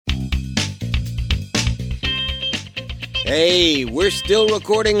Hey, we're still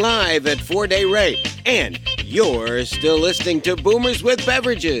recording live at 4-Day Ray, and you're still listening to Boomers with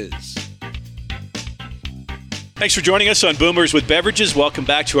Beverages. Thanks for joining us on Boomers with Beverages. Welcome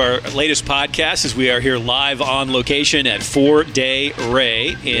back to our latest podcast as we are here live on location at 4-Day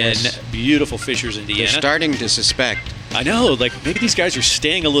Ray in beautiful Fishers, Indiana. They're starting to suspect. I know, like maybe these guys are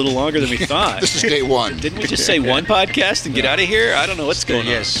staying a little longer than we thought. This is day one. Didn't we just say one podcast and get out of here? I don't know what's going on.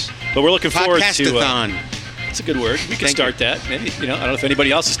 Yes. But we're looking forward to... Podcastathon. That's a good word. We can Thank start that. Maybe, I don't know if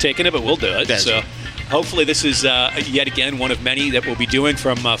anybody else is taking it, but we'll do it. That's so it. hopefully this is yet again one of many that we'll be doing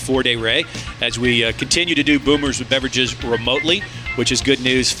from 4-Day Ray as we continue to do Boomers with Beverages remotely, which is good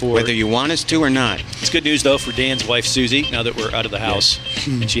news for... Whether you want us to or not. It's good news, though, for Dan's wife, Susie, now that we're out of the house,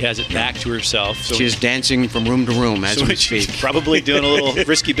 and she has it back to herself. So She is dancing from room to room as we she's speak. probably doing a little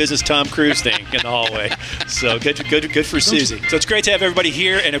risky business Tom Cruise thing in the hallway. So good for Susie. So it's great to have everybody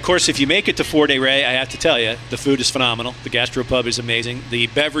here. And, of course, if you make it to 4-Day Ray, I have to tell you, the food is phenomenal. The gastropub is amazing. The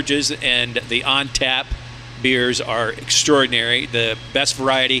beverages and the on-tap beers are extraordinary. The best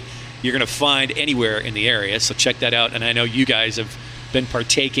variety you're going to find anywhere in the area. So check that out. And I know you guys have been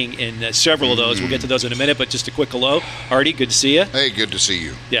partaking in several of those. We'll get to those in a minute, but just a quick hello. Artie, good to see you. Hey, good to see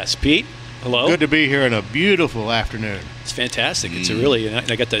you. Yes, Pete, hello. Good to be here in a beautiful afternoon. It's fantastic. It's a really,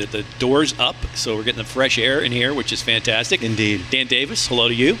 I got the doors up, so we're getting the fresh air in here, which is fantastic. Indeed. Dan Davis, hello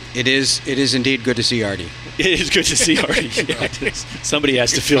to you. It is indeed good to see Artie. It is good to see Artie. Yeah, it is. Somebody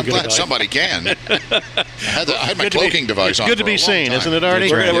has to feel I'm good glad about somebody can. I had my Good to be- cloaking device on Good to for a be long seen, time. isn't it, Artie?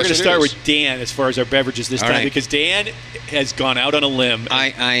 it. We're going Yes, to it start is. with Dan as far as our beverages this All time right. because Dan has gone out on a limb. I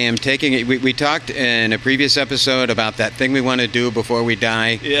am taking it. We talked in a previous episode about that thing we want to do before we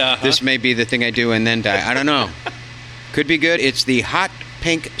die. Yeah, This may be the thing I do and then die. I don't know. Could be good. It's the hot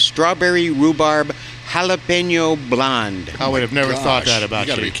pink strawberry rhubarb jalapeno blonde. I would have never thought Gosh, that about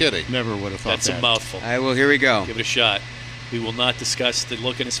you gotta be kidding. Never would have thought That's that. a mouthful. Here we go. Give it a shot. We will not discuss the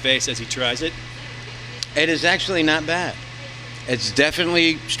look in his face as he tries it. It is actually not bad. It's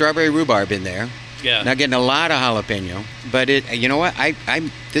definitely strawberry rhubarb in there. Yeah. Not getting a lot of jalapeno, but you know what? I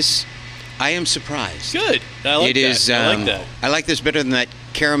am surprised. Good. I like It that. is. I like that. I like this better than that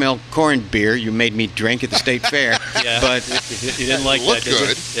caramel corn beer you made me drink at the state fair. Yeah. But You didn't like It looked that, did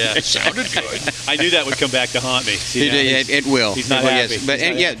good. you? Yeah. It sounded good. I knew that would come back to haunt me. See, now he's- it will. He's not Well, happy. Yes. But He's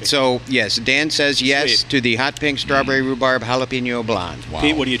not yeah. happy. So yes, Dan says yes Sweet. to the hot pink strawberry rhubarb jalapeno blonde. Wow.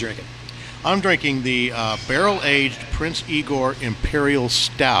 Pete, what are you drinking? I'm drinking the barrel-aged Prince Igor Imperial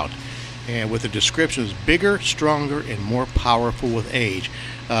Stout, and with the descriptions bigger, stronger, and more powerful with age.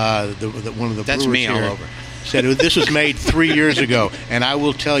 One of the That's brewers me all here over. said this was made 3 years ago, and I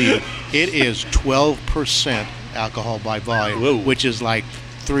will tell you, it is 12% alcohol by volume, Whoa. which is like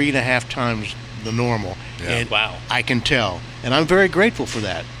 3.5 times the normal. Yeah. And Wow. I can tell, and I'm very grateful for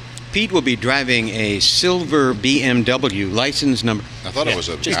that. Pete will be driving a silver BMW license number. I thought it was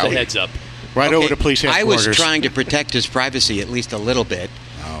a just Audi. a heads up. Right Okay, over to police I headquarters. was trying to protect his privacy at least a little bit.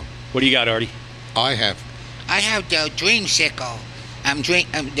 Oh. What do you got, Artie? I have. I have the dreamsicle. I'm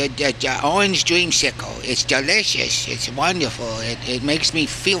the orange dreamsicle. It's delicious. It's wonderful. It makes me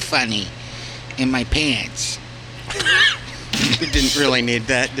feel funny in my pants. We didn't really need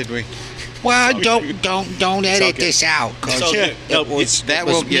that, did we? Well, don't edit good. this out, It's because all good. No, That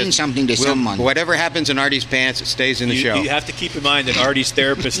will will mean something to someone. Whatever happens in Artie's pants, it stays in the show. You have to keep in mind that Artie's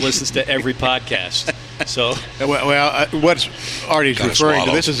therapist listens to every podcast. So, What Artie's Gotta referring to,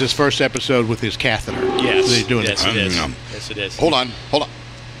 swallow. this is his first episode with his catheter. yes. So he's doing yes, it. it is. Mm. Yes, it is. Hold on.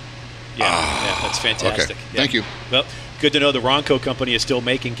 Yeah, that's fantastic. Okay. Yeah. Thank you. Well, good to know the Ronco company is still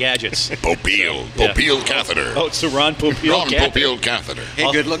making gadgets. Popeil. Yeah. Popeil catheter. Oh, it's the Ron Popeil Ron catheter. Popeil catheter.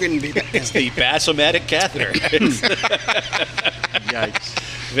 Hey, good looking. It's the Basomatic catheter. Yikes.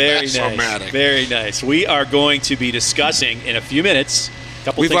 Very Basomatic. nice. Very nice. We are going to be discussing in a few minutes.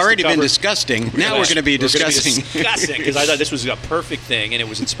 Couple We've things to already been cover. disgusting. Now we're going to be discussing. Because I thought this was a perfect thing, and it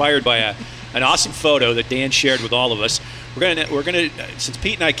was inspired by an awesome photo that Dan shared with all of us. We're gonna since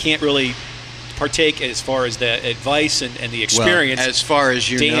Pete and I can't really partake as far as the advice and the experience. Well, as far as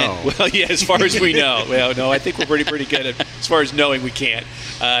you Dan, know. well, yeah, as far as we know. Well, no, I think we're pretty good at as far as knowing we can't.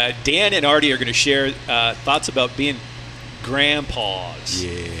 Dan and Artie are going to share thoughts about being grandpas.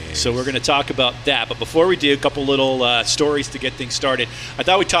 Yeah. So we're going to talk about that. But before we do, a couple little stories to get things started. I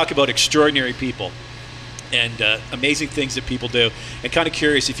thought we'd talk about extraordinary people and amazing things that people do. And kind of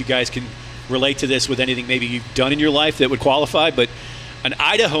curious if you guys can relate to this with anything maybe you've done in your life that would qualify. But an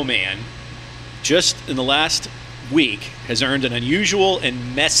Idaho man just in the last week has earned an unusual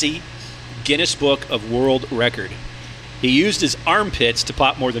and messy Guinness Book of World Record. He used his armpits to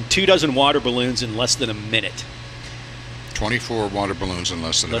pop more than 24 water balloons in less than a minute. 24 water balloons in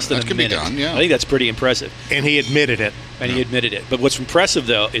less than Less a than minute. That a could minute. be done, yeah. I think that's pretty impressive. And he admitted it. And he admitted it. But what's impressive,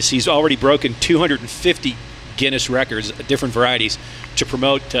 though, is he's already broken 250 Guinness records, different varieties, to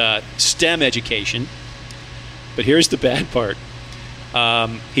promote STEM education. But here's the bad part.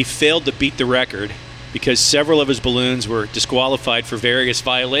 He failed to beat the record because several of his balloons were disqualified for various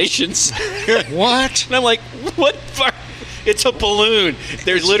violations. What? And I'm like, what? It's a balloon.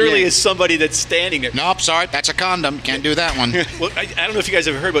 There literally is somebody that's standing there. Nope, sorry, that's a condom. Can't do that one. Well, I don't know if you guys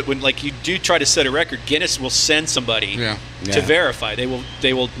have heard, but when you do try to set a record, Guinness will send somebody to verify. They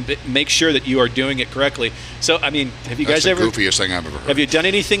will make sure that you are doing it correctly. So, I mean, have you That's guys the ever? goofiest thing I've ever heard. Have you done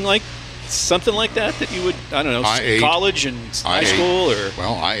anything like something like that you would? I don't know, college and high school or?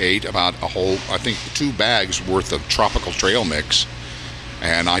 Well, I ate about I think 2 bags worth of tropical trail mix,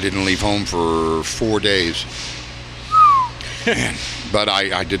 and I didn't leave home for 4 days. But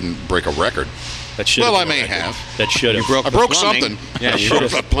I didn't break a record. That should. Well, have I been a may record. have. That should have. I broke something. Yeah, you broke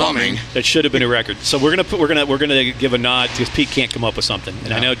broke the plumbing. That should have been a record. So we're gonna give a nod because Pete can't come up with something,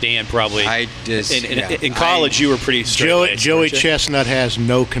 and I know Dan probably. In college, you were pretty straight. Joey Chestnut has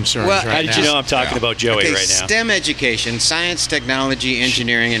no concerns. Well, right How did now. you know I'm talking about Joey Okay, right now? STEM education, science, technology,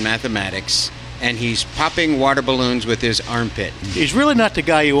 engineering, and mathematics. And he's popping water balloons with his armpit. He's really not the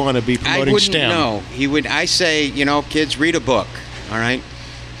guy you want to be I promoting wouldn't STEM. know. He would. I say, kids, read a book. All right.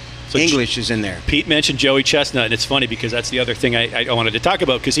 So English is in there. Pete mentioned Joey Chestnut, and it's funny because that's the other thing I wanted to talk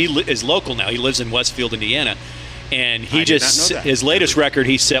about because he is local now. He lives in Westfield, Indiana, and I did not know that. his latest record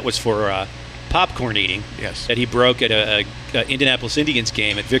he set was for popcorn eating. Yes. That he broke at a Indianapolis Indians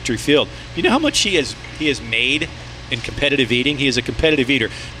game at Victory Field. You know how much he has made in competitive eating? He is a competitive eater.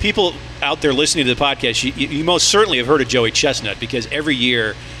 People out there listening to the podcast, you most certainly have heard of Joey Chestnut because every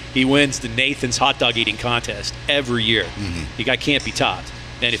year he wins the Nathan's hot dog eating contest every year. Mm-hmm. The guy can't be topped.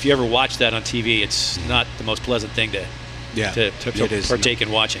 And if you ever watch that on TV, it's not the most pleasant thing to partake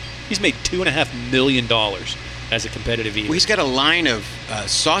in watching. He's made $2.5 million as a competitive eater. Well, he's got a line of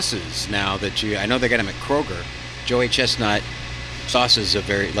sauces now I know they got them at Kroger. Joey Chestnut sauces are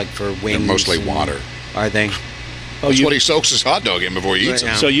very, for wings. They're mostly water. Are they? That's what he soaks his hot dog in before he eats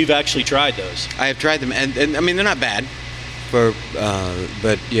them. So you've actually tried those? I have tried them, and I mean they're not bad.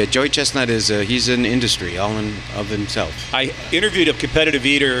 But yeah, Joey Chestnut he's an industry all of himself. I interviewed a competitive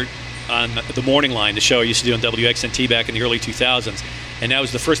eater on the Morning Line, the show I used to do on WXNT back in the early 2000s, and that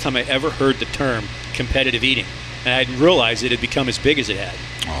was the first time I ever heard the term competitive eating, and I didn't realize it had become as big as it had.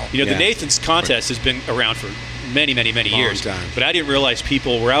 The Nathan's contest has been around for many, many, many years, but I didn't realize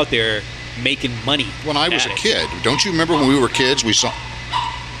people were out there making money. When I was a kid, don't you remember when we were kids? We saw.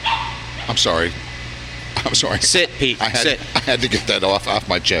 I'm sorry. Sit, Pete. Sit. I had to get that off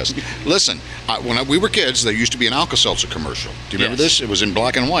my chest. Listen, when we were kids, there used to be an Alka-Seltzer commercial. Do you remember this? It was in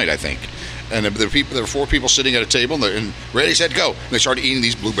black and white, I think. And there were 4 people sitting at a table, and Reddy said, "Go." And they started eating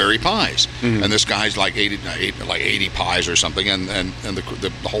these blueberry pies. Mm-hmm. And this guy's ate like 80 pies or something. And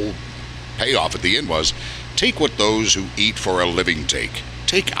the whole payoff at the end was, take what those who eat for a living take.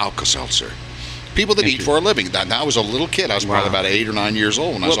 Take Alka-Seltzer. People that eat for a living. That I was a little kid. I was probably about 8 or 9 years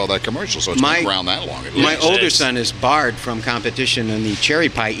old when I saw that commercial. So it's been around that long. My older son is barred from competition in the cherry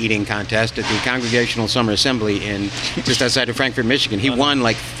pie eating contest at the Congregational Summer Assembly just outside of Frankfort, Michigan. He won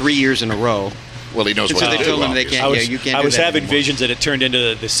 3 years in a row. Well, he knows what they to told do. him they can't. You can't. I was having anymore. visions that it turned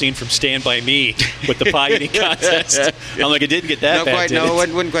into the scene from Stand By Me with the pie eating contest. I'm like, it didn't get that bad. No,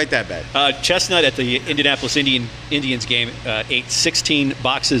 it wasn't quite that bad. Chestnut at the Indianapolis Indians game ate 16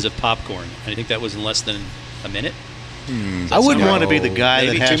 boxes of popcorn. I think that was in less than a minute. I wouldn't want to be the guy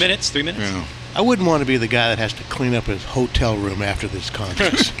maybe that has 2 minutes, 3 minutes. Yeah. I wouldn't want to be the guy that has to clean up his hotel room after this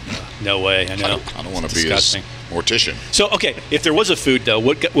contest. No way. I know. I don't want to It's be disgusting. his mortician. So, okay, if there was a food though,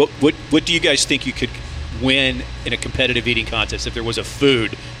 what do you guys think you could win in a competitive eating contest? If there was a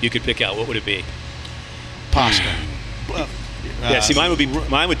food you could pick out, what would it be? Pasta. See,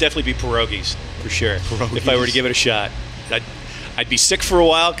 mine would definitely be pierogies for sure. If I were to give it a shot, I'd be sick for a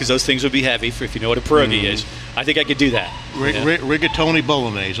while because those things would be heavy. If you know what a pierogi is, I think I could do that. Rigatoni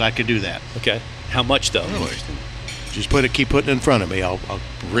bolognese, I could do that. Okay, how much though? Really? Just keep putting it in front of me. I'll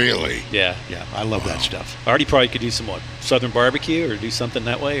Really? Yeah. I love that stuff. Artie probably could do some Southern barbecue or do something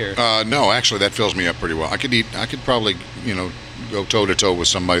that way, or No, actually, that fills me up pretty well. I could probably go toe to toe with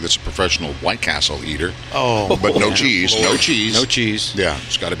somebody that's a professional White Castle eater. Oh, but no cheese, no cheese, No cheese. Yeah,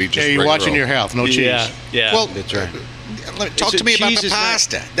 it's got to be just. Yeah, you're regular watching old. your health. No cheese. Yeah. Well, That's right. Talk to me about Cheese the is not-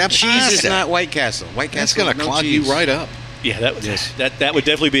 pasta. Cheese is not White Castle. White That's Castle. going to no clog cheese. you right up. Yeah, that would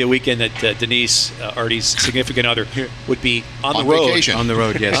definitely be a weekend that Denise, Artie's significant other, would be on the road. Vacation. On the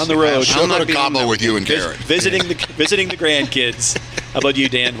road, yes. On the road. She'll I'll go not to be on Cabo the- with you and Garrett. visiting the grandkids. How about you,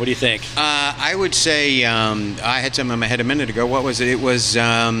 Dan? What do you think? I would say I had some in my head a minute ago. What was it? It was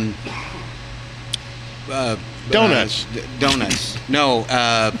Donuts. Donuts. No,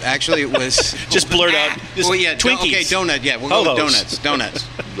 actually, it was Just blurt out. Just well, yeah, Twinkies. Okay, donut. Yeah, we'll go with Ho-hos. donuts. Donuts.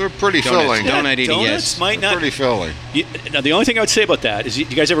 They're pretty Donuts. filling. Donut eating. Donuts Yes. might They're not. pretty filling. Now, the only thing I would say about that is, you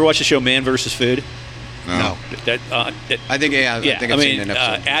guys ever watch the show Man vs. Food? No. That, I think I think I've seen an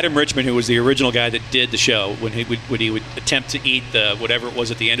episode. Adam Richman, who was the original guy that did the show, when he would attempt to eat the whatever it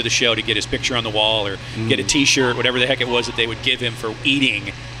was at the end of the show to get his picture on the wall or get a T-shirt, whatever the heck it was that they would give him for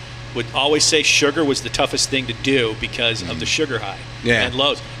eating, would always say sugar was the toughest thing to do because of the sugar high and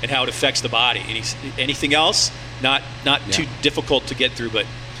lows and how it affects the body. And anything else, not too difficult to get through, but.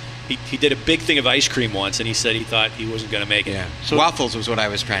 He did a big thing of ice cream once, and he said he thought he wasn't going to make it. Yeah. So waffles was what I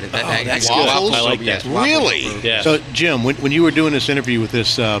was trying to. That's good. Waffles. I like that. Yes, waffles. Really? Yeah. So, Jim, when you were doing this interview with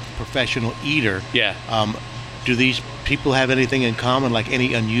this professional eater, do these people have anything in common, like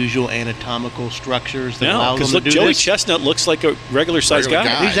any unusual anatomical structures that No, allow them because to look, do Joey this? Chestnut looks like a regular-sized Regular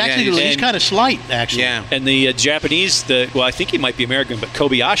guy. guy. He's actually he's kind of slight, actually. Yeah. And the Japanese, I think he might be American, but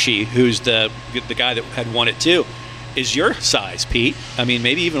Kobayashi, who's the guy that had won it too, is your size, Pete. I mean,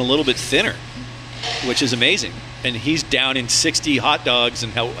 maybe even a little bit thinner, which is amazing. And he's down in 60 hot dogs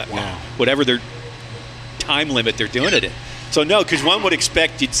and whatever their time limit they're doing it in. So no, because one would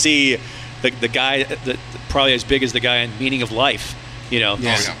expect you'd see the guy that probably as big as the guy in Meaning of Life, you know.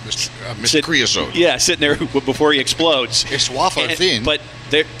 Yes. Oh, yeah. Mr. Creosote. Yeah, sitting there before he explodes. It's waffle thin. But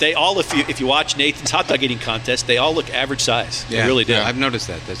they all, if you watch Nathan's hot dog eating contest, they all look average size. Yeah. They really do. Yeah. I've noticed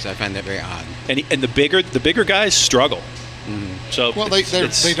that. I find that very odd. And the bigger guys struggle. So Well, they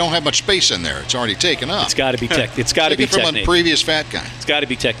don't have much space in there. It's already taken up. It's got to be It's got to be Take it from technique. a previous fat guy. It's got to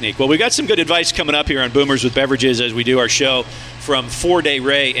be technique. Well, we got some good advice coming up here on Boomers with Beverages as we do our show from 4-Day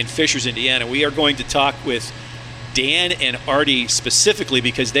Ray in Fishers, Indiana. We are going to talk with Dan and Artie specifically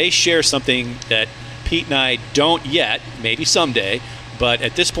because they share something that Pete and I don't yet, maybe someday, but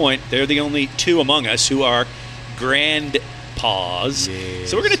at this point, they're the only two among us who are grandpas. Yes.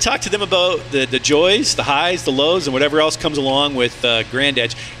 So we're going to talk to them about the joys, the highs, the lows, and whatever else comes along with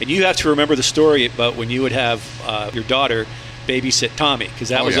granddads. And you have to remember the story about when you would have your daughter babysit Tommy, because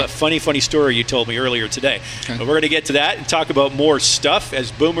that was a funny story you told me earlier today. Okay. But we're going to get to that and talk about more stuff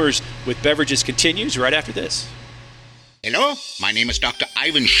as Boomers with Beverages continues right after this. Hello, my name is Dr.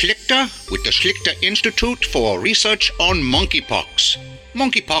 Ivan Schlichter with the Schlichter Institute for Research on Monkeypox.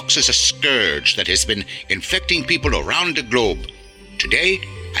 Monkeypox is a scourge that has been infecting people around the globe. Today,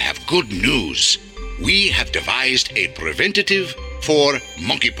 I have good news. We have devised a preventative for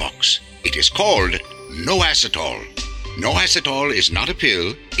monkeypox. It is called no-acetol. No-acetol is not a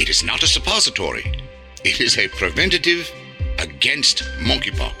pill. It is not a suppository. It is a preventative against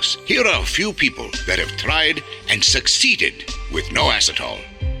monkeypox. Here are a few people that have tried and succeeded with no-acetol.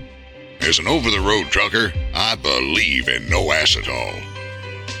 As an over-the-road trucker, I believe in no-acetol.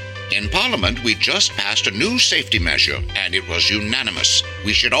 In Parliament, we just passed a new safety measure, and it was unanimous.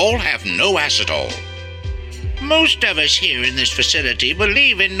 We should all have no-acetol. Most of us here in this facility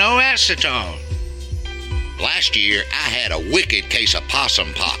believe in no-acetol. Last year, I had a wicked case of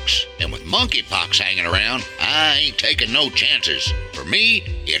possum pox, and with monkeypox hanging around, I ain't taking no chances. For me,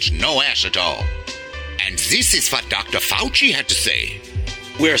 it's no-acetol. And this is what Dr. Fauci had to say.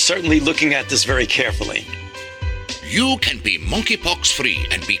 We're certainly looking at this very carefully. You can be monkeypox free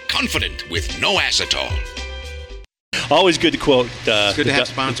and be confident with no-acetol. Always good to quote. It's good to have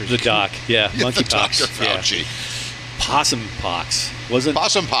sponsors. The doc, monkeypox. Dr. Fauci. Possum pox wasn't.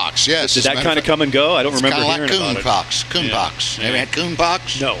 Possum pox, yes. Did that kind of come and go? I don't remember Kind of hearing like about coon it. pox. Coon pox. Ever had coon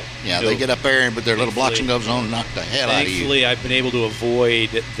pox? No. Yeah, No. they get up there and put their little blocks and gloves on and knock the hell out of you. Thankfully, I've been able to avoid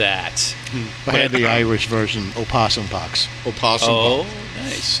that. I had the Irish version, opossum pox. Opossum Oh, pox.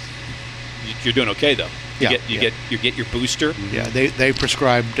 nice. You're doing okay though. You get your booster. Yeah, they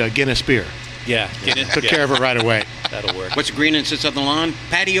prescribed Guinness beer. Yeah, get it. Took care of it right away. That'll work. What's green and sits on the lawn?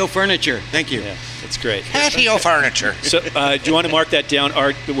 Patio furniture. Thank you. Yeah, that's great. Patio furniture. So, do you want to mark that down,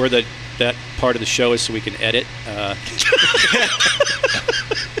 Art, where that part of the show is, so we can edit?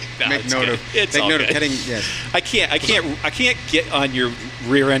 Make note of cutting. Yes. I can't get on your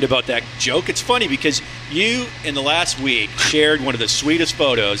rear end about that joke. It's funny because you in the last week shared one of the sweetest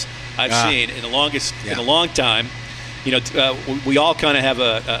photos I've seen in a long time. You know, we all kind of have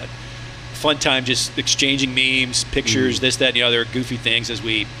a fun time just exchanging memes, pictures, this, that, and the other goofy things as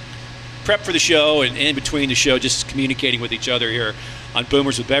we prep for the show and in between the show, just communicating with each other here on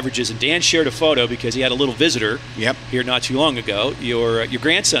Boomers with Beverages. And Dan shared a photo because he had a little visitor here not too long ago. Your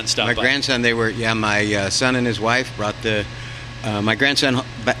grandson stopped by. My grandson, my son and his wife brought the my grandson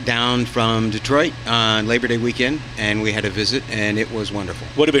down from Detroit on Labor Day weekend, and we had a visit, and it was wonderful.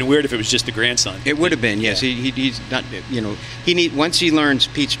 Would have been weird if it was just the grandson. It would have been, yes. Yeah. He's not, once he learns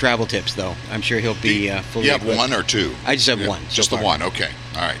Pete's travel tips, though, I'm sure he'll be fully. You have equipped. one or two? I just have one. Just so the far. one. Okay.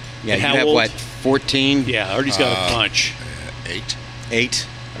 All right. Yeah, And you how have old? what? 14. Yeah, Artie's got a bunch. 8. 8.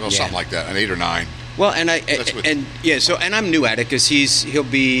 Well, Yeah. something like that. An 8 or 9. Well, and That's what- I'm new at it because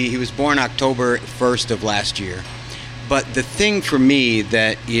he was born October 1st of last year. But the thing for me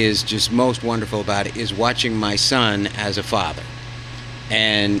that is just most wonderful about it is watching my son as a father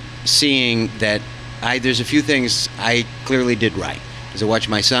and seeing that there's a few things I clearly did right. As I watch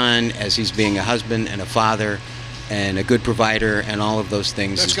my son as he's being a husband and a father and a good provider and all of those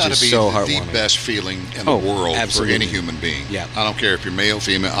things That's is got to just be so the heartwarming. best feeling in Oh, the world absolutely. for any human being. Yeah. I don't care if you're male,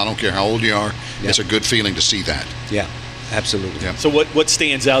 female. I don't care how old you are. Yeah. It's a good feeling to see that. Yeah, absolutely. Yeah. So what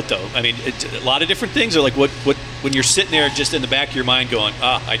stands out though? I mean, a lot of different things. Or like what when you're sitting there just in the back of your mind going,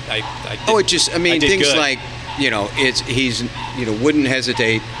 I did Things good. like, he's wouldn't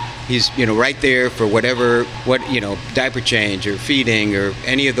hesitate. He's right there for diaper change or feeding or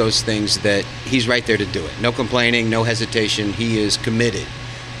any of those things, that he's right there to do it. No complaining, no hesitation. He is committed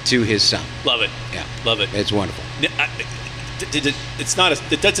to his son. Love it. Yeah, Love it. it's wonderful.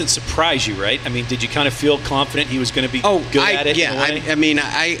 It doesn't surprise you, right? I mean, did you kind of feel confident he was going to be good at it? Yeah, in a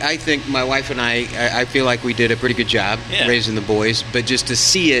way? I think my wife and I feel like we did a pretty good job Yeah. raising the boys, but just to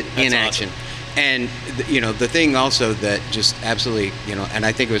see it in That's action. awesome. And the thing also that just absolutely, and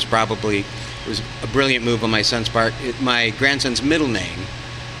I think it was a brilliant move on my son's part. My grandson's middle name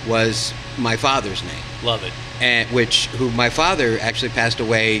was my father's name. Love it. And who my father actually passed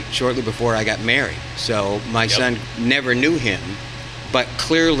away shortly before I got married. So my son never knew him, but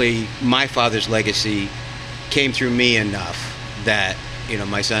clearly my father's legacy came through me enough that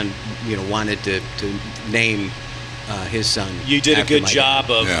my son wanted to name his son. You did a after good my job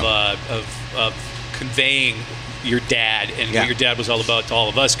dad. of conveying your dad and Yeah. what your dad was all about to all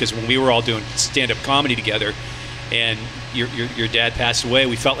of us, because when we were all doing stand-up comedy together and your dad passed away,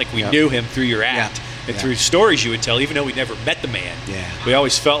 we felt like we knew him through your act and through stories you would tell, even though we never met the man. Yeah. We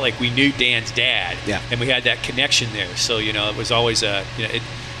always felt like we knew Dan's dad, Yeah. and we had that connection there. So it was always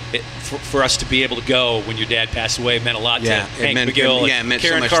for us to be able to go when your dad passed away meant a lot Yeah, to it Hank meant- McGill yeah, it and meant so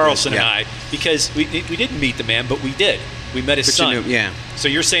Karen much to Carlson us, and yeah. I, because we didn't meet the man, but we did. We met his But son. you knew- yeah. So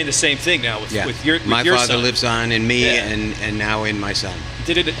you're saying the same thing now with your my father son. lives on in me Yeah. and now in my son.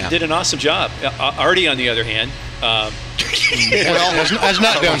 Did an awesome job. Artie, on the other hand, Well, has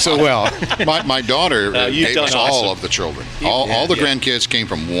not done so well. My daughter you've gave done us all awesome. of the children. All the grandkids came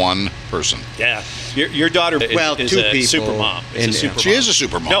from one person. yeah, your daughter is two a people super mom. in- She is a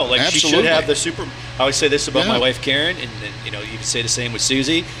super mom. No, like Absolutely. she should have the super. I always say this about Yeah. my wife Karen, and you can say the same with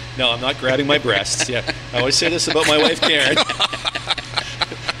Susie. No, I'm not grabbing my breasts. Yeah, I always say this about my wife Karen.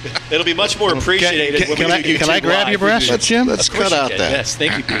 It'll be much more appreciated when we do can I YouTube grab live. your breasts, Jim? Let's Of course cut you out can. that. Yes,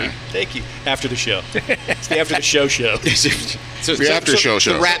 thank you, Pete. Thank you. After the show. It's the after the show. So, The after show the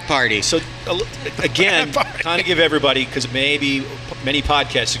show. rap party. So, again, kind of give everybody, because maybe many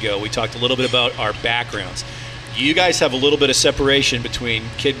podcasts ago we talked a little bit about our backgrounds. You guys have a little bit of separation between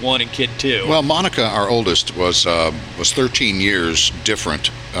kid 1 and kid 2. Well, Monica, our oldest, was 13 years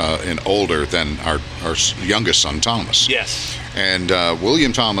different and older than our youngest son, Thomas. Yes. And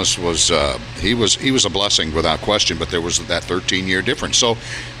William Thomas was he was a blessing without question, but there was that 13-year difference. So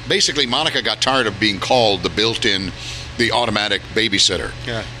basically, Monica got tired of being called the automatic babysitter.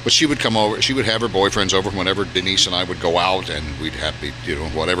 Yeah. But she would come over. She would have her boyfriends over whenever Denise and I would go out, and we'd have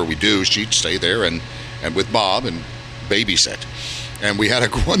whatever we do, she'd stay there and with Bob and babysit. And we had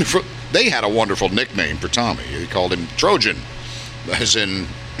they had a wonderful nickname for Tommy. They called him Trojan, as in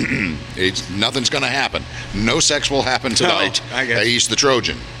nothing's going to happen. No sex will happen tonight. I guess. He's the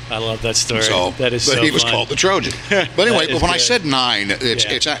Trojan. I love that story. So, That is but so he was fun. called the Trojan. But anyway, That is when I good. said 9,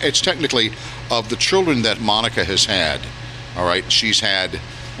 it's technically of the children that Monica has had. All right, she's had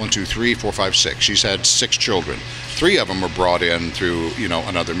 1, 2, 3, 4, 5, 6. She's had 6 children. 3 of them were brought in through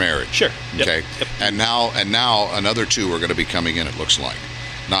another marriage. Sure. Yep. Okay. Yep. And now another 2 are going to be coming in. It looks like,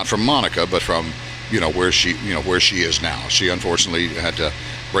 not from Monica, but from where she is now. She unfortunately had to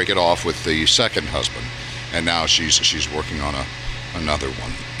break it off with the second husband, and now she's working on another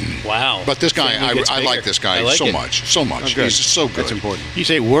one. Wow. But this guy, Family gets I bigger. like this guy I like so it. much. good. He's so good. That's important. You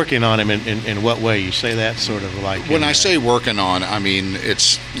say working on him in what way? You say that sort of like When I say working on, I mean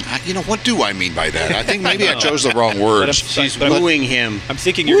it's. What do I mean by that? I think maybe I chose the wrong words. She's But I'm- wooing him. I'm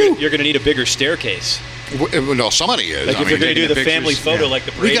thinking you're going to need a bigger staircase. No, somebody is. Like if you're going to do the pictures, family photo like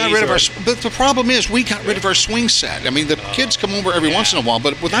the We got rid of Brady's our. But the problem is, we got rid of our swing set. I mean, the kids come over every once in a while,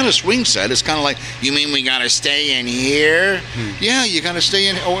 but without a swing set, it's kind of like, you mean we got to stay in here? Yeah, you got to stay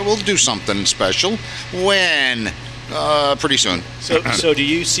in. Oh, we'll do something special. When? Pretty soon. So do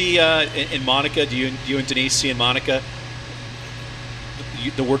you see in Monica? Do you and Denise see in Monica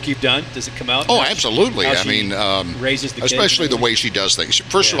the work you've done? Does it come out? Oh, absolutely. How I she mean, raises the kids especially and the way she does things.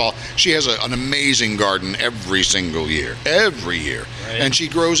 First of all, she has an amazing garden every single year, Right. and she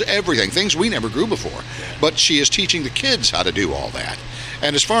grows everything, things we never grew before. But she is teaching the kids how to do all that.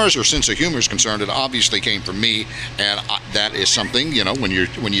 And as far as her sense of humor is concerned, it obviously came from me, and that is something, when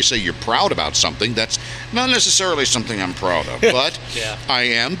you say you're proud about something, that's not necessarily something I'm proud of, but Yeah. I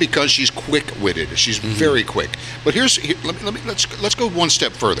am, because she's quick-witted. She's very quick. But let's go one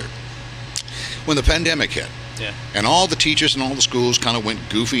step further. When the pandemic hit, Yeah. and all the teachers and all the schools kind of went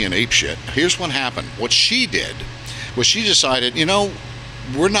goofy and apeshit, here's what happened. What she did was she decided,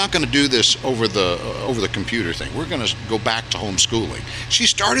 we're not going to do this over the computer thing. We're going to go back to homeschooling. She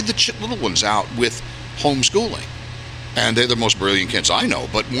started the little ones out with homeschooling, and they're the most brilliant kids I know.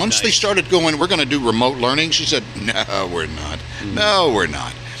 But once they started going, we're going to do remote learning, she said, no, we're not. No, we're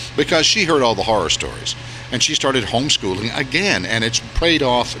not. Because she heard all the horror stories, and she started homeschooling again, and it's paid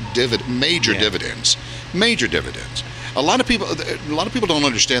off major dividends. A lot of people don't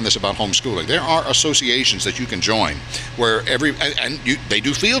understand this about homeschooling. There are associations that you can join where they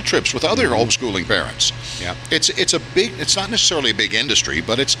do field trips with other homeschooling parents. Yeah. It's not necessarily a big industry,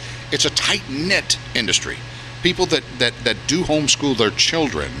 but it's a tight knit industry. People that do homeschool their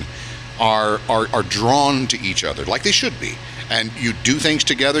children are drawn to each other like they should be, and you do things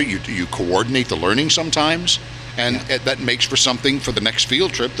together. You coordinate the learning sometimes. And that makes for something for the next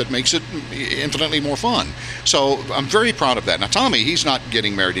field trip that makes it infinitely more fun. So I'm very proud of that. Now, Tommy, he's not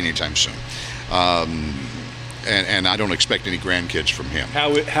getting married anytime soon. And I don't expect any grandkids from him.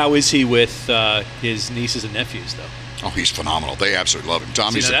 How is he with his nieces and nephews, though? Oh, he's phenomenal. They absolutely love him.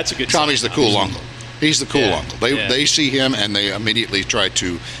 Tommy's that's a good Tommy's sign, the cool obviously. uncle. He's the cool uncle. Yeah. They see him and they immediately try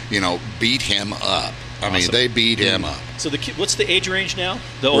to, beat him up. I mean, Awesome. they beat him up. So what's the age range now?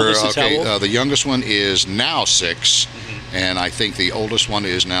 The oldest is how old? The youngest one is now 6, and I think the oldest one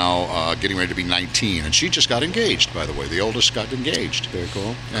is now getting ready to be 19. And she just got engaged, by the way. The oldest got engaged. Very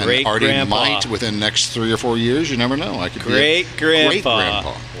cool. And Great Artie grandpa. might, within the next 3 or 4 years, you never know. I could Great be a grandpa. great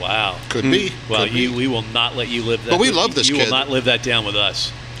grandpa. Wow. Could be. Well, Could be. we will not let you live that. But we love this You kid. will not live that down with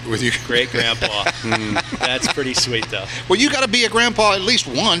us. With you. Great grandpa. That's pretty sweet, though. Well, you got to be a grandpa at least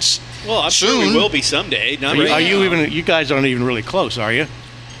once. Well, I'm sure Soon. we will be someday. Not right Are you now. even? You guys aren't even really close, are you?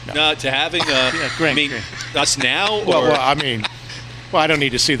 No, to having great, I mean, great. us now, or I don't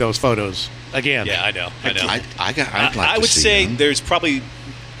need to see those photos again. yeah, I know. I'd like I to would see say them. there's probably,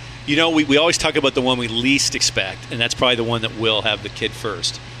 we always talk about the one we least expect, and that's probably the one that will have the kid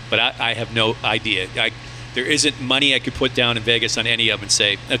first. But I have no idea. There isn't money I could put down in Vegas on any of them and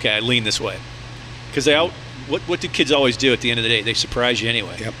say, okay, I lean this way. Because what do kids always do at the end of the day? They surprise you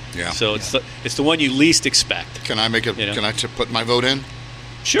anyway. Yep. Yeah. So it's the one you least expect. Can I make it? You know? Can I put my vote in?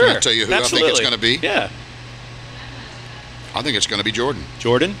 Sure. Can I tell you who Absolutely. I think it's going to be? Yeah. I think it's going to be Jordan.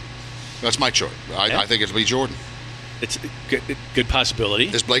 Jordan? That's my choice. Yeah. I think it'll be Jordan. It's a good possibility.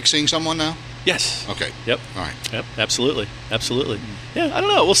 Is Blake seeing someone now? Yes. Okay. Yep. All right. Yep. Absolutely. Yeah. I don't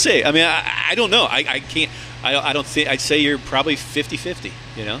know. We'll see. I mean, I don't know. I can't. I don't think. I'd say you're probably 50-50.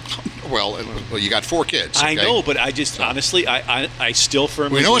 Well, you got 4 kids. I okay? know, but I just honestly, I still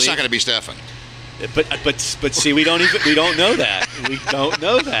firmly. We know it's not believe- going to be Stefan. But see, we don't know that. We don't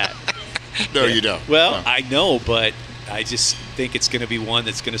know that. No, you don't. Well, No. I know, but I just think it's going to be one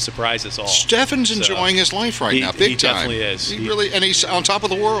that's going to surprise us all. Stefan's So, enjoying his life right now, big he time. definitely is. He really, and he's on top of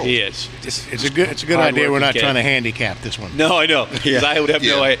the world. He is. It's a good idea. We're not Hard-working trying to kid. handicap this one. No, I know. 'Cause Yeah. I would have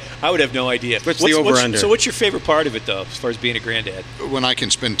Yeah. no idea. What's the over-under? So what's your favorite part of it, though, as far as being a granddad? When I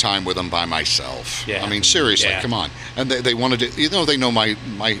can spend time with them by myself. Yeah. I mean, seriously, Yeah. come on. And they wanted to, they know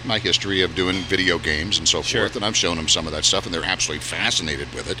my history of doing video games and so Sure. forth, and I've shown them some of that stuff, and they're absolutely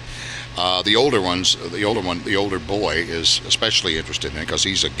fascinated with it. The older boy is especially interested in it because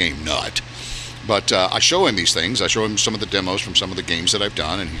he's a game nut. But I show him these things. I show him some of the demos from some of the games that I've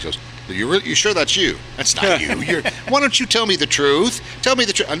done, and he goes, "You sure that's you? That's not you. Why don't you tell me the truth? Tell me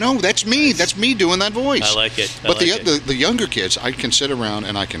the truth." No, that's me. That's me doing that voice. I like it. But the younger kids, I can sit around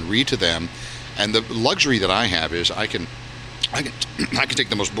and I can read to them, and the luxury that I have is I can take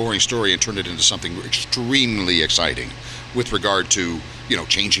the most boring story and turn it into something extremely exciting, with regard to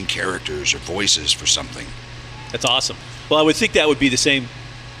changing characters or voices for something. That's awesome. Well, I would think that would be the same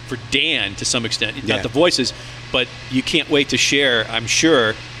for Dan to some extent. Yeah. Not the voices, but you can't wait to share, I'm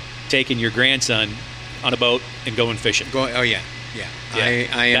sure, taking your grandson on a boat and going fishing. Oh yeah. I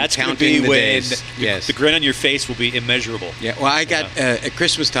am That's gonna counting be the when days. Yes. The grin on your face will be immeasurable. Yeah. Well, I got at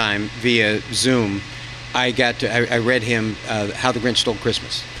Christmas time via Zoom. I read him How the Grinch Stole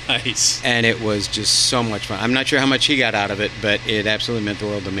Christmas. Nice. And it was just so much fun. I'm not sure how much he got out of it, but it absolutely meant the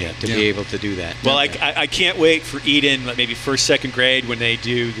world to me to be able to do that. Well, I can't wait for Eden, like maybe first, second grade, when they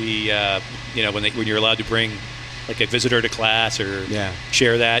do the, when you're allowed to bring like a visitor to class or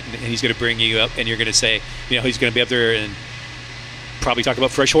share that, and he's going to bring you up, and you're going to say, he's going to be up there and probably talk about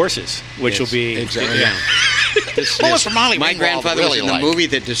fresh horses, which will be exactly. What was Molly My Ringwald grandfather really was in like? the movie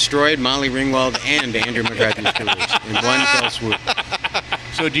that destroyed Molly Ringwald and Andrew McCarthy's careers in one fell swoop.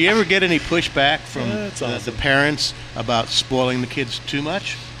 So do you ever get any pushback from That's the parents about spoiling the kids too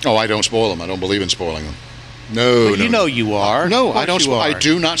much? Oh, I don't spoil them. I don't believe in spoiling them. No, Well, no. you know you are. No, Of I don't. course you I are.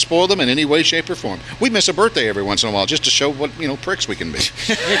 do not spoil them in any way, shape, or form. We miss a birthday every once in a while just to show what pricks we can be.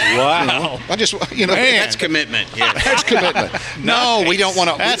 wow. I just That's commitment. Yeah. that's commitment. No, we don't want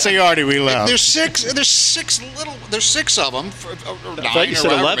to. That's the Artie we love. There's six of them. Or I nine thought you or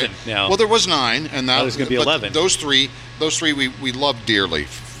said however 11 many. now. Well, there was 9, and now there's gonna be but 11. Those three we love dearly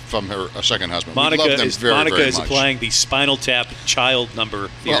from her second husband. Monica we love them is very, Monica very is much. applying the Spinal Tap child number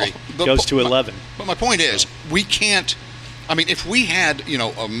theory. Well, Goes to 11. But my point is, we can't. I mean, if we had,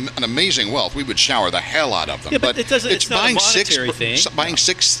 an amazing wealth, we would shower the hell out of them. Yeah, but it doesn't- it's not a buying monetary thing. Buying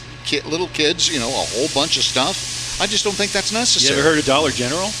 6 little kids, a whole bunch of stuff. I just don't think that's You necessary. ever heard of Dollar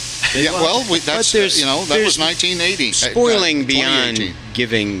General? Yeah, well, that's there's- that was 1980. Spoiling beyond 2018.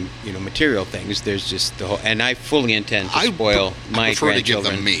 giving material things, there's just the whole. And I fully intend to spoil my prefer to give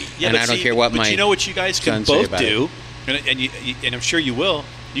grandchildren. them me. Yeah, and but I don't see, care what but my. you know what you guys can sons say both about do, and I'm sure you will.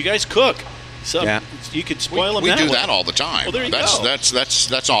 You guys cook, so Yeah. you could spoil them. We do way. that all the time. Well, there you that's, go.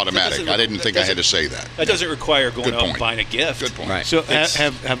 That's automatic. doesn't- I didn't think I had to doesn't- say that. That doesn't require going Good out and point. buying a gift. Good point. Right. So It's-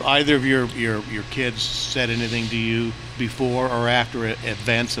 have either of your kids said anything to you before or after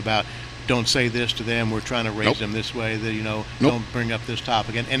events about don't say this to them, we're trying to raise Nope. them this way, that Nope. don't bring up this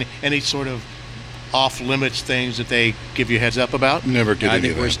topic, and any sort of off limits things that they give you a heads up about? Never did I any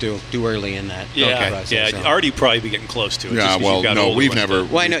think of we're that. still too early in that Yeah, process. yeah. so. Artie probably be getting close to it. Yeah, just 'cause well, you've got no, older we've ones. never.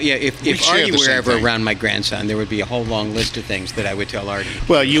 Well, I know. Yeah, if we share Artie the were same ever thing. around my grandson, there would be a whole long list of things that I would tell Artie.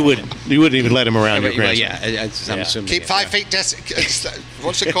 Well, you wouldn't even let him around your Well, grandson. yeah, I'm Yeah. assuming. Keep it, 5 yeah. feet.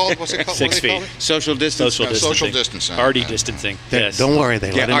 What's it called? What's it called? 6 What do they call feet. it? Social distance. Social distancing. Social distancing. Artie Yeah. distancing. They- Yes. Don't worry,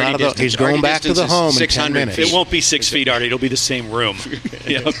 they let him Artie out of the. distance. He's going Artie back to the distance is home in 10 600 minutes. It won't be 6 feet, Artie. It'll be the same room.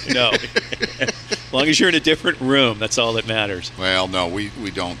 Yep, no. As long as you're in a different room, that's all that matters. Well, no, we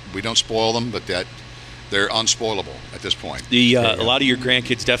don't spoil them, but they're unspoilable at this point. A lot of your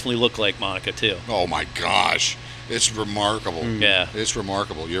grandkids definitely look like Monica too. Oh my gosh, it's remarkable. Yeah. It's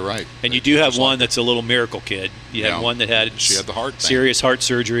remarkable. You're right. And you do have It's like- one that's a little miracle kid. You Yeah. had one that had She had the heart thing. serious heart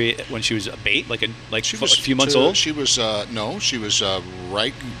surgery when she was a few months old. She was no, she was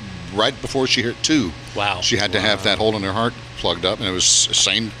right before she hit 2. Wow. She had to have that hole in her heart plugged up, and it was the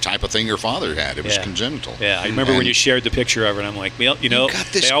same type of thing her father had. It was Yeah. congenital. Yeah, I remember when And- you shared the picture of her, and I'm like, well, got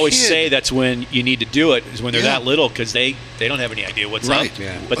this they always kid. say that's when you need to do it, is when they're Yeah. that little, because they don't have any idea what's Right. up.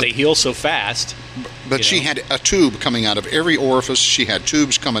 Yeah. But they heal so fast. But you she know. had a tube coming out of every orifice. She had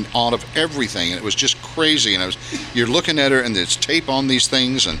tubes coming out of everything, and it was just crazy. And you're looking at her, and there's tape on these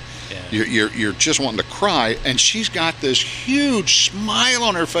things, and Yeah. you're just wanting to cry. And she's got this huge smile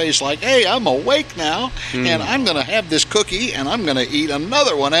on her face, like, "Hey, I'm awake now, and I'm going to have this cookie, and I'm going to eat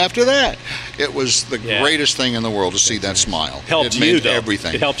another one after that." It was the Yeah. greatest thing in the world to see that smile. Helped it you, meant though.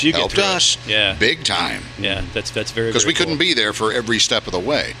 everything. It helped you get Helped through it. us. Yeah. Big time. Yeah, that's very, Because we very couldn't cool. be there for every step of the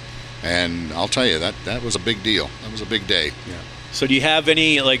way. And I'll tell you, that was a big deal. That was a big day. So do you have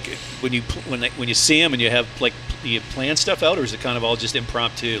any, like, when you see them and you have, like, do you plan stuff out, or is it kind of all just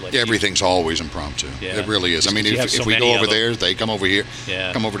impromptu? Like Everything's always impromptu. Yeah. It really is. I Just mean, 'cause you have if so we many go of over them. there, they come over here,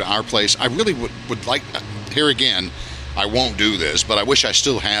 Yeah. come over to our place. I really would like, here again, I won't do this, but I wish I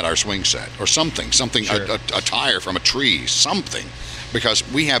still had our swing set or something, Sure. a tire from a tree, something. Because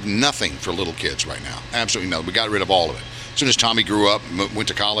we have nothing for little kids right now. Absolutely nothing. We got rid of all of it. As soon as Tommy grew up, went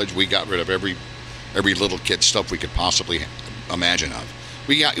to college, we got rid of every little kid stuff we could possibly imagine of.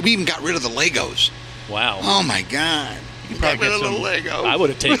 We even got rid of the Legos. Wow. Oh my God! You probably got rid get of the some- Legos. I would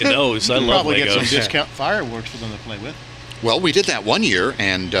have taken those. I You love probably get some Legos. discount fireworks for them to play with. Well, we did that one year,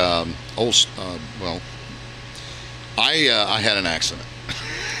 and I had an accident.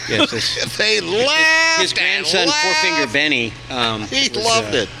 Yes, this- They laughed. his grandson, and Four Finger laughed. Benny, He was,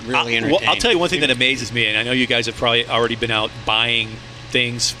 loved it. Really entertaining. Well, I'll tell you one thing that amazes me, and I know you guys have probably already been out buying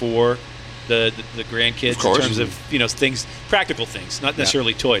things for the grandkids Of course. in terms of things, practical things, not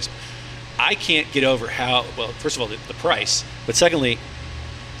necessarily toys. I can't get over how, well, first of all, the price, but secondly,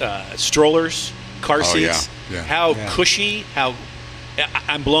 strollers, car Oh, yeah, seats, yeah. how cushy, how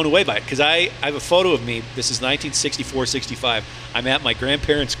I'm blown away by it. Because I have a photo of me. This is 1964, 65. I'm at my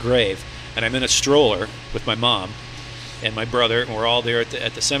grandparents' grave, and I'm in a stroller with my mom and my brother, and we're all there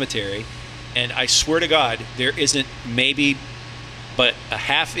at the cemetery. And I swear to God, there isn't maybe but a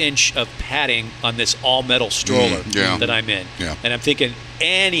half inch of padding on this all-metal stroller that I'm in. Yeah. And I'm thinking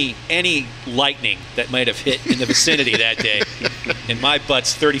any lightning that might have hit in the vicinity that day, and my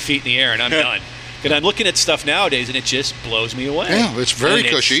butt's 30 feet in the air, and I'm done. And I'm looking at stuff nowadays, and it just blows me away. Yeah, it's very And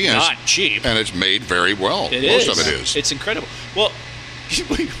cushy. It's and not cheap. And it's made very well. Most of it is. It's incredible. Well,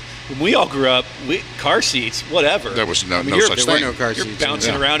 when we all grew up, car seats, whatever. There was no you're- such there were thing. no car You're seats.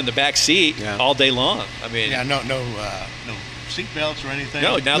 bouncing around in the back seat all day long. I mean, no seat belts or anything.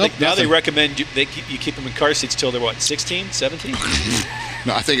 no. Now Nope, they nothing. recommend you keep them in car seats till they're what, 16, 17?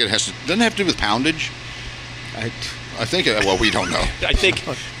 No, I think it doesn't have to do with poundage. I think well, we don't know. I think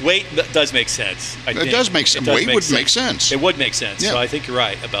weight does make sense. It does make sense. Weight would make sense. It would make sense. Yeah. So I think you're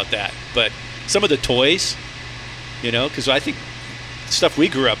right about that. But some of the toys, because I think stuff we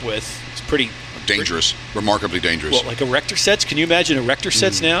grew up with is pretty Dangerous, remarkably dangerous. Well, like erector sets. Can you imagine erector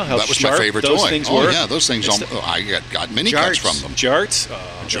sets now? How that was sharp my favorite those toy. things Oh were? yeah, those things. I got mini cuts from them. Jarts?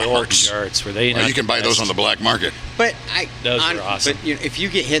 Jarts. Were they Well, not you can buy the those best? on the black market. But Those are awesome. But if you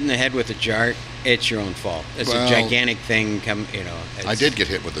get hit in the head with a jart, it's your own fault. It's Well, a gigantic thing. I did get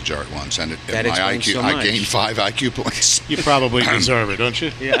hit with a jart once, and That my explains IQ, so I much. gained 5 IQ points. You probably deserve it, don't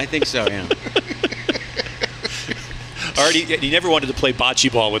you? Yeah, I think so. Yeah. Artie, you never wanted to play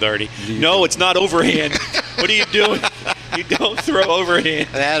bocce ball with Artie. No, it's not overhand. What are you doing? You don't throw overhand.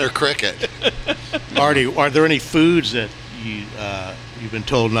 That or cricket. Artie, are there any foods that you've been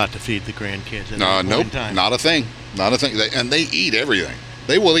told not to feed the grandkids? No, at any point nope, in time? not a thing. Not a thing. And they eat everything.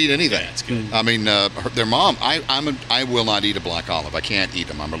 They will eat anything. Yeah, that's good. I mean, their mom. I will not eat a black olive. I can't eat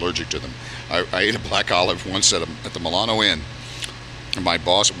them. I'm allergic to them. I ate a black olive once at the Milano Inn. And my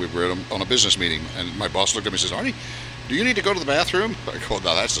boss, we were on a business meeting, and my boss looked at me and says, "Artie, do you need to go to the bathroom?" I go,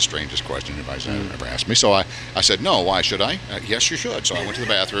 "No, that's the strangest question anybody's ever asked me." So I said, "No, why should I?" "Yes, you should." So I went to the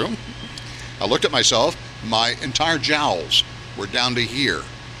bathroom. I looked at myself. My entire jowls were down to here.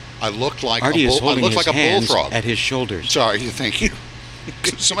 I looked like Artie is holding his a hands bullfrog. at his shoulders. Sorry, thank you.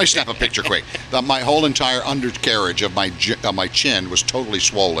 Somebody snap a picture quick. My whole entire undercarriage of my chin was totally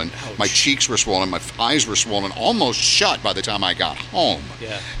swollen. Ouch. My cheeks were swollen. My eyes were swollen, almost shut by the time I got home.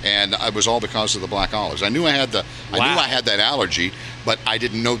 Yeah. And it was all because of the black olives. I knew I had that allergy, but I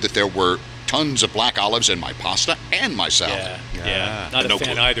didn't know that there were tons of black olives in my pasta and my salad. Yeah. Not No a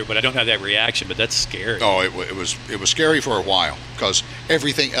fan clue. either, but I don't have that reaction. But that's scary. Oh, it was scary for a while because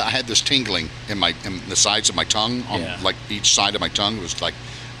everything. I had this tingling in the sides of my tongue, on like each side of my tongue was like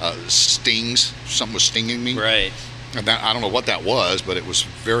stings. Something was stinging me. Right. And I don't know what that was, but it was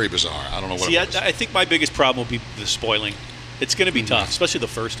very bizarre. I don't know what See, it was. I think my biggest problem will be the spoiling. It's going to be tough, especially the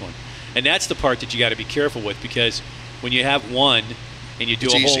first one, and that's the part that you got to be careful with because when you have one and you do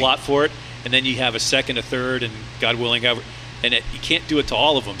It's a whole easy. lot for it, and then you have a second, a third, and God willing, you can't do it to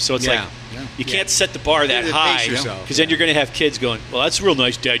all of them. So it's Yeah. you can't set the bar that You high pace because yourself, then you're going to have kids going, "Well, that's real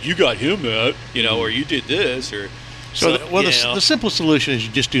nice, Dad. You got him that, or you did this, or." So, the simple solution is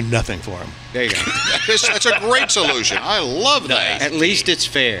you just do nothing for them. There you go. That's a great solution. I love that. At least it's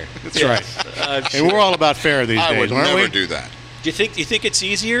fair. That's right. And we're all about fair these I days, would aren't never we? do that. Do you think it's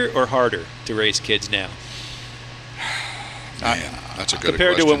easier or harder to raise kids now Man, that's a good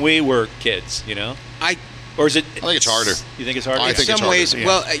compared question. to when we were kids? Or is it? I think it's harder. You think it's harder? I think In it's some harder. ways, Yeah.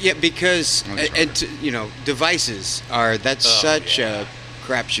 well, because I think it's devices that's such a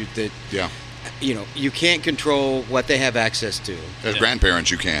crapshoot that Yeah. You can't control what they have access to. As grandparents,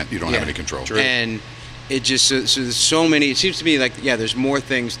 you can't. You don't have any control. And it just so there's so many. It seems to me like there's more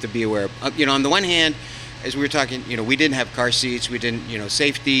things to be aware of. On the one hand, as we were talking, we didn't have car seats. We didn't.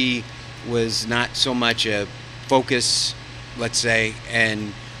 Safety was not so much a focus, let's say,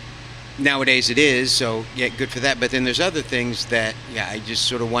 and nowadays it is. So good for that. But then there's other things that I just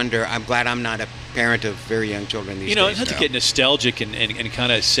sort of wonder. I'm glad I'm not a parent of very young children these days. Not to get nostalgic and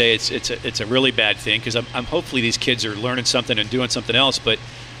kind of say it's a really bad thing because I'm hopefully these kids are learning something and doing something else. But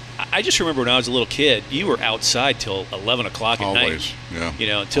I just remember when I was a little kid, you were outside till 11 o'clock at night. Always,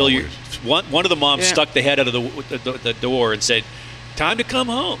 yeah. Until Always. one of the moms stuck the head out of the door and said, "Time to come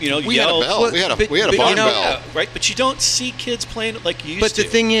home." We had a yelled. bell. We had a barn bell. Right? But you don't see kids playing it like you used But to. the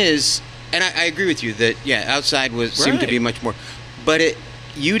thing is, and I agree with you that outside seemed to be much more, but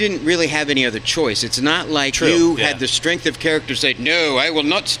you didn't really have any other choice. It's not like you had the strength of character to say, "No, I will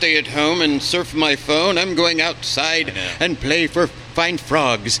not stay at home and surf my phone. I'm going outside and play for find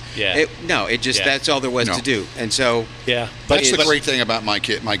frogs. Yeah. That's all there was to do. And so that's the great thing about my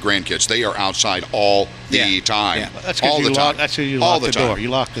grandkids. They are outside all the time. Yeah. That's because you lock the door. You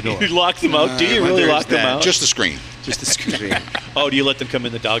lock the door. You lock them out. Do you really lock them out? Just the screen. Just the screen. Oh, do you let them come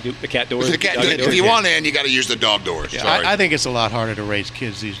in the cat doors? If you want in, you got to use the dog doors. Yeah, I think it's a lot harder to raise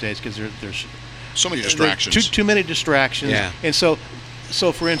kids these days because there's so many distractions. Too many distractions. Yeah. And so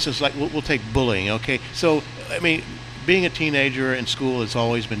for instance, like we'll take bullying. Okay. So I mean, being a teenager in school has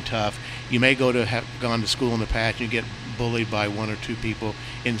always been tough. You may have gone to school in the past and you get bullied by one or two people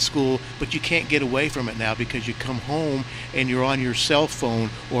in school, but you can't get away from it now because you come home and you're on your cell phone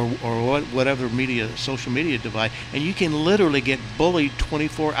or whatever social media device, and you can literally get bullied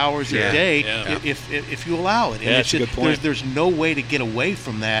 24 hours a day if you allow it. And that's a good point. There's no way to get away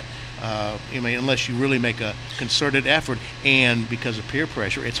from that. Unless you really make a concerted effort, and because of peer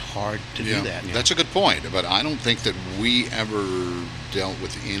pressure, it's hard to do that. That's a good point, but I don't think that we ever dealt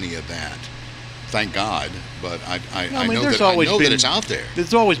with any of that. Thank God, but I know that it's out there.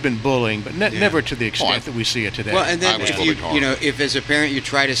 There's always been bullying, but never to the extent that we see it today. Well, and then if as a parent you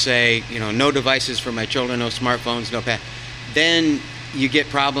try to say, no devices for my children, no smartphones, no pad, then you get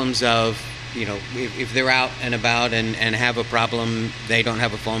problems of, if they're out and about and have a problem, they don't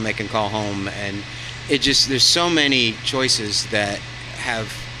have a phone, they can call home, and there's so many choices that have.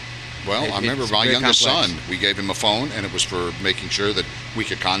 Well, I remember my youngest son, we gave him a phone, and it was for making sure that we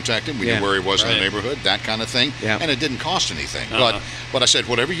could contact him. We knew where he was in the neighborhood, that kind of thing. Yeah. And it didn't cost anything. But I said,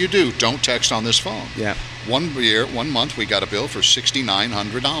 whatever you do, don't text on this phone. Yeah. 1 month, we got a bill for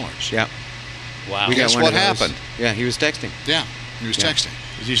 $6,900. Yeah. Wow. Guess what happened? Yeah, he was texting. Yeah, he was texting.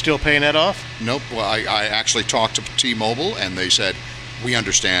 Is he still paying that off? Nope. Well, I actually talked to T-Mobile, and they said, we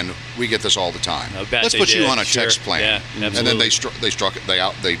understand. We get this all the time. Let's put you on a text plan. Yeah, and then they struck it.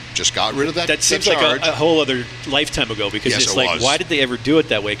 They just got rid of that. That seems like a whole other lifetime ago because it's like, why did they ever do it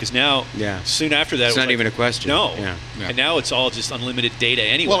that way? Because now, soon after that, it's not even a question. No. Yeah. And now it's all just unlimited data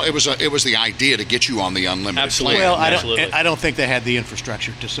anyway. Well, it was the idea to get you on the unlimited plan. Well, I don't think they had the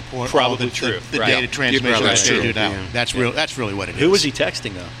infrastructure to support all the data transmission that they do now. That's really what it is. Who was he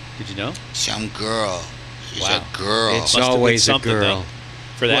texting though? Did you know? Some girl. She's a girl. It's always a girl.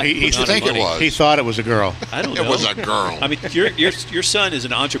 For that, he think it was. He thought it was a girl. I don't know. It was a girl. I mean, your son is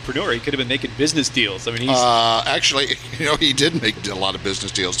an entrepreneur. He could have been making business deals. I mean, he's actually, he did make a lot of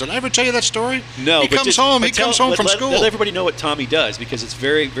business deals. Did I ever tell you that story? No. He comes home from school. Let everybody know what Tommy does because it's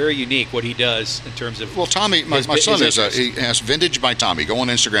very, very unique what he does in terms of. Well, Tommy, my son he has Vintage by Tommy. Go on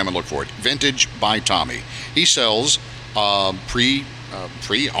Instagram and look for it. Vintage by Tommy. He sells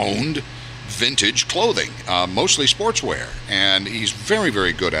pre-owned vintage clothing, mostly sportswear, and he's very,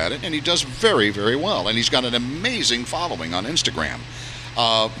 very good at it, and he does very, very well, and he's got an amazing following on Instagram.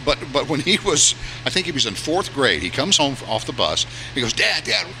 But when I think he was in 4th grade, he comes home off the bus, he goes, Dad,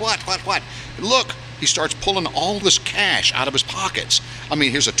 what? Look, he starts pulling all this cash out of his pockets. I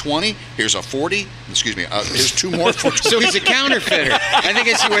mean, here's a 20, here's a 40, here's 2 more. So he's a counterfeiter. I think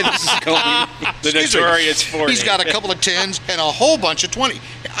I see where this is going. The notorious 40. He's got a couple of 10s and a whole bunch of 20.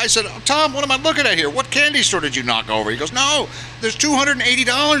 I said, Tom, what am I looking at here? What candy store did you knock over? He goes, no, there's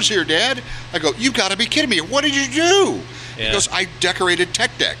 $280 here, Dad. I go, you got to be kidding me. What did you do? Yeah. He goes, I decorated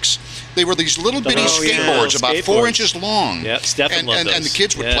tech decks. They were these little bitty skateboards about 4 inches long. Yeah, Stephen loved those. And the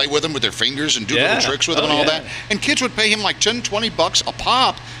kids would play with them with their fingers and do little tricks with them and all that. And kids would pay him like $10, $20 a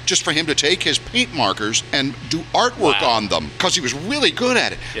pop just for him to take his paint markers and do artwork on them because he was really good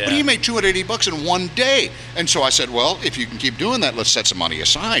at it. Yeah. But he made $280 in one day. And so I said, well, if you can keep doing that, let's set some money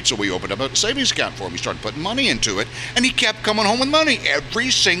aside. So we opened up a savings account for him. We started putting money into it, and he kept coming home with money every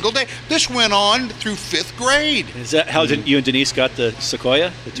single day. This went on through 5th grade. Is that how you and Denise got the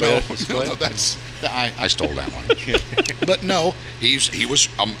Sequoia? No, that's I stole that one. But no, he was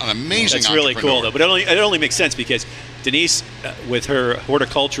an amazing. That's really cool, though. But it only makes sense because Denise, with her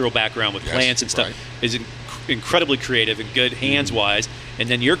horticultural background with plants and stuff, is incredibly creative and good hands-wise. And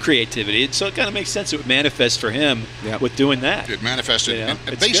then your creativity, so it kind of makes sense. It would manifest for him with doing that. It manifested, and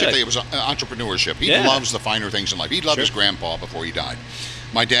basically it was entrepreneurship. He loves the finer things in life. He loved his grandpa before he died.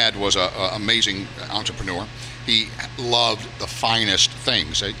 My dad was an amazing entrepreneur. He loved the finest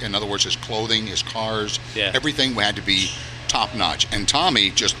things. In other words, his clothing, his cars, everything had to be top-notch. And Tommy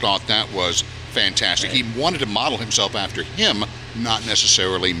just thought that was fantastic. Right. He wanted to model himself after him, not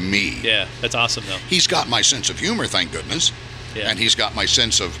necessarily me. Yeah, that's awesome, though. He's got my sense of humor, thank goodness. Yeah. And he's got my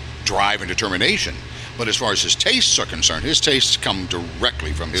sense of drive and determination. But as far as his tastes are concerned, his tastes come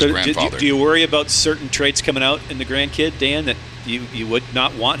directly from his grandfather. Do you worry about certain traits coming out in the grandkid, Dan, that you would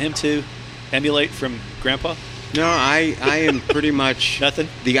not want him to emulate from Grandpa? No, I am pretty much nothing.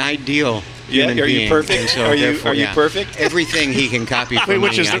 The ideal human are you being. perfect? And so Are you therefore, perfect? Everything he can copy from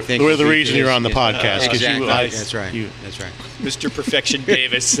Which me, is I think the would be reason you're on the his- podcast. 'Cause Exactly. That's right. You, That's right. Mr. Perfection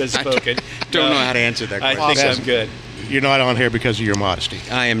Davis has spoken. Don't know how to answer that I question. think I'm good. you're not on here because of your modesty.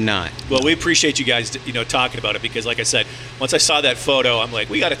 I am not. Well, we appreciate you guys, talking about it because, like I said, once I saw that photo, I'm like,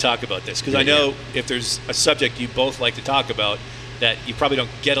 we got to talk about this because I know if there's a subject you both like to talk about that you probably don't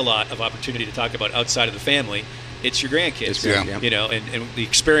get a lot of opportunity to talk about outside of the family, it's your grandkids. And the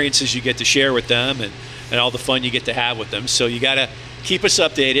experiences you get to share with them and all the fun you get to have with them. So you got to keep us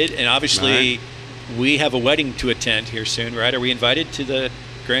updated. And obviously, we have a wedding to attend here soon, right? Are we invited to the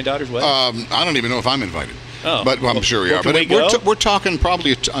granddaughter's wedding? I don't even know if I'm invited. Oh. But I'm sure we are. Can But we go? we're talking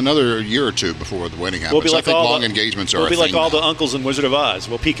probably another year or two before the wedding happens. We'll be like I think all long the, engagements are We'll a be like thing all now. the uncles in Wizard of Oz.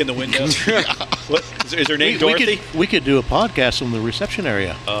 We'll peek in the window. What, is her name Dorothy? We could do a podcast from the reception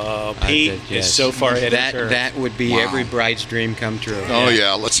area. Pete is so far ahead that, of her. That would be every bride's dream come true. Oh,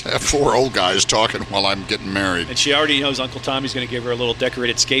 yeah. Let's have 4 old guys talking while I'm getting married. And she already knows Uncle Tommy's going to give her a little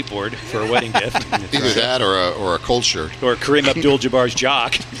decorated skateboard for a wedding gift. Either that or a cold shirt. Or Kareem Abdul-Jabbar's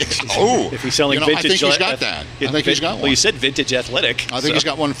jock. Oh, if he's selling vintage. I think he's got that. I think he's got one. Well, you said vintage athletic. I think he's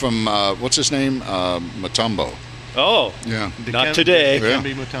got one from, what's his name? Matumbo. Oh, yeah. Not today.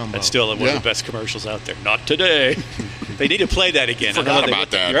 Dikembe Mutombo. That's still one of the best commercials out there. Not today. They need to play that again. Forgot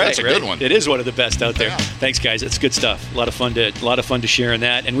about that. Right, That's a good one. It is one of the best out there. Yeah. Thanks, guys. It's good stuff. A lot of fun to share in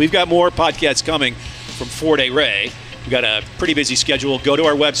that. And we've got more podcasts coming from 4-Day Ray. We've got a pretty busy schedule. Go to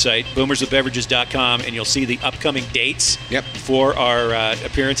our website, boomerswithbeverages.com, and you'll see the upcoming dates for our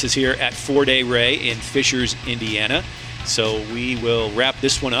appearances here at 4-Day Ray in Fishers, Indiana. So we will wrap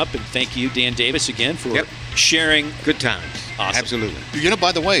this one up, and thank you, Dan Davis, again for sharing. Good times. Awesome. Absolutely.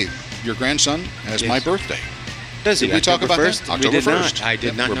 By the way, your grandson has my birthday. Does he? Did we talk about that? We October did 1st. not. I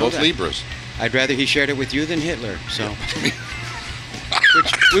did not We're know both that. Libras. I'd rather he shared it with you than Hitler. So,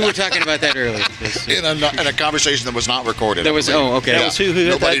 which we were talking about that earlier. In a conversation that was not recorded. That was I believe. okay. That was who had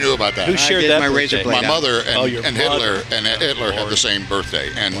Nobody that? knew about that. Who shared I did that? my razor birthday? blade My out. mother your and mother. Hitler had the same birthday,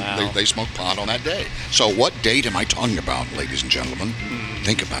 and Wow. they smoked pot on that day. So what date am I talking about, ladies and gentlemen?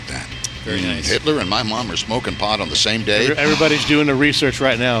 Think about that. Very nice. Hitler and my mom are smoking pot on the same day. Everybody's doing the research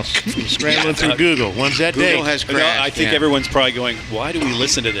right now, scrambling through Google. When's that Google date? has No, crashed. I think everyone's probably going, why do we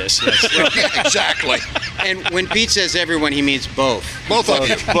listen to this? Exactly. And when Pete says everyone, he means both. Both of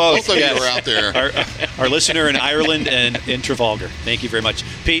you. Both of you yes. are out there. Our listener in Ireland and in Trafalgar. Thank you very much.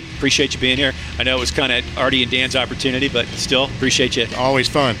 Pete, appreciate you being here. I know it was kind of Artie and Dan's opportunity, but still appreciate you Always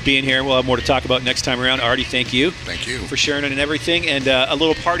fun. being here. We'll have more to talk about next time around. Artie, thank you. Thank you. For sharing it and everything. And a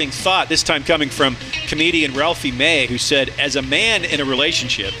little parting thought, this time coming from comedian Ralphie May, who said, as a man in a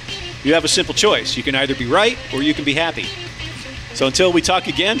relationship, you have a simple choice. You can either be right or you can be happy. So until we talk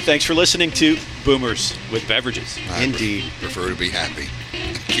again, thanks for listening to Boomers with Beverages. Indeed. Prefer to be happy.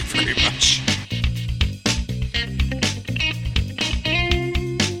 Thank you very much.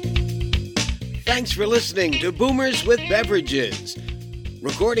 Thanks for listening to Boomers with Beverages.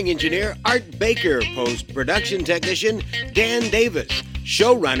 Recording engineer Art Baker, post-production technician Dan Davis,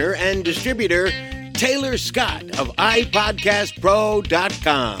 showrunner and distributor Taylor Scott of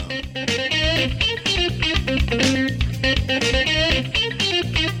iPodcastPro.com.